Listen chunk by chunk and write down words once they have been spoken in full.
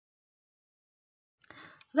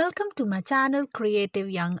Welcome to my channel Creative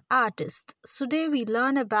Young Artist. Today we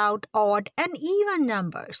learn about odd and even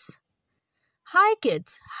numbers. Hi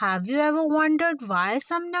kids, have you ever wondered why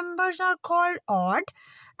some numbers are called odd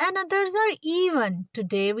and others are even?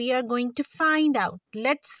 Today we are going to find out.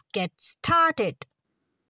 Let's get started.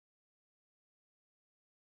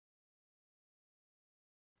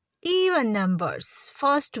 Even numbers.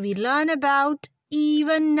 First we learn about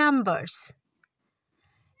even numbers.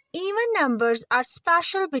 Even numbers are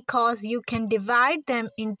special because you can divide them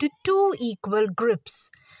into two equal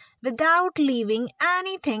groups without leaving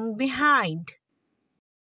anything behind.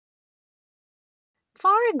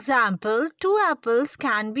 For example, two apples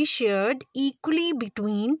can be shared equally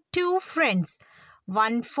between two friends,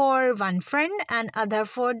 one for one friend and other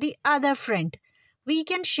for the other friend. We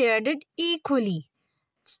can share it equally.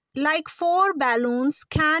 Like four balloons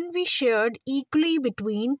can be shared equally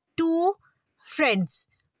between two friends.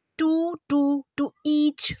 Two to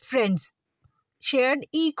each friends shared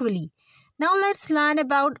equally. Now let's learn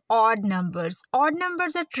about odd numbers. Odd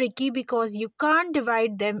numbers are tricky because you can't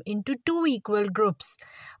divide them into two equal groups.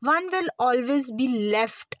 One will always be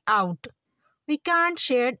left out. We can't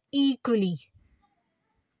share equally.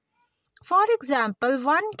 For example,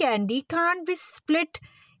 one candy can't be split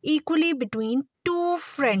equally between two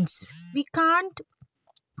friends. We can't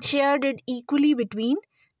share it equally between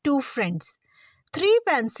two friends. Three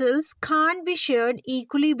pencils can't be shared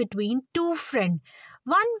equally between two friends.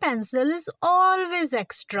 One pencil is always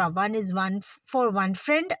extra. One is for one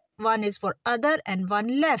friend, one is for other, and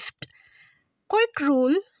one left. Quick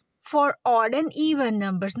rule for odd and even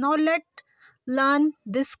numbers. Now let's learn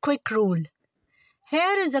this quick rule.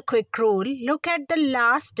 Here is a quick rule. Look at the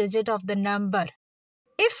last digit of the number.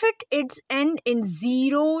 If its end in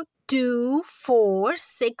 0, 2, 4,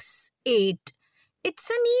 6, 8, it's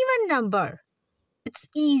an even number. It's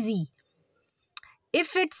easy.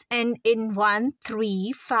 If it's end in 1,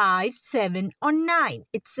 3, 5, 7 or 9,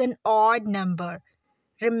 it's an odd number.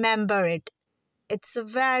 Remember it. It's a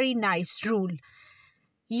very nice rule.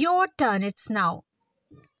 Your turn it's now.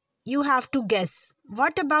 You have to guess.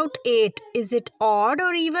 What about 8? Is it odd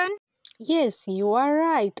or even? Yes, you are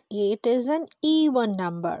right. 8 is an even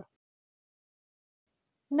number.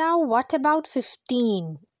 Now, what about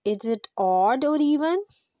 15? Is it odd or even?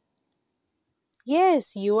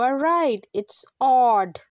 Yes, you are right. It's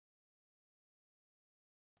odd.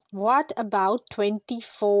 What about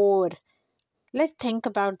 24? Let's think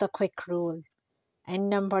about the quick rule. And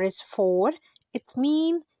number is 4. It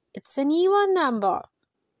means it's an even number.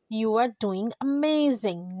 You are doing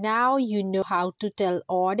amazing. Now you know how to tell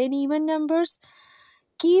odd and even numbers.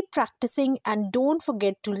 Keep practicing and don't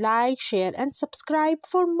forget to like, share and subscribe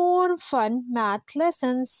for more fun math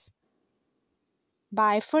lessons.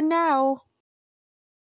 Bye for now.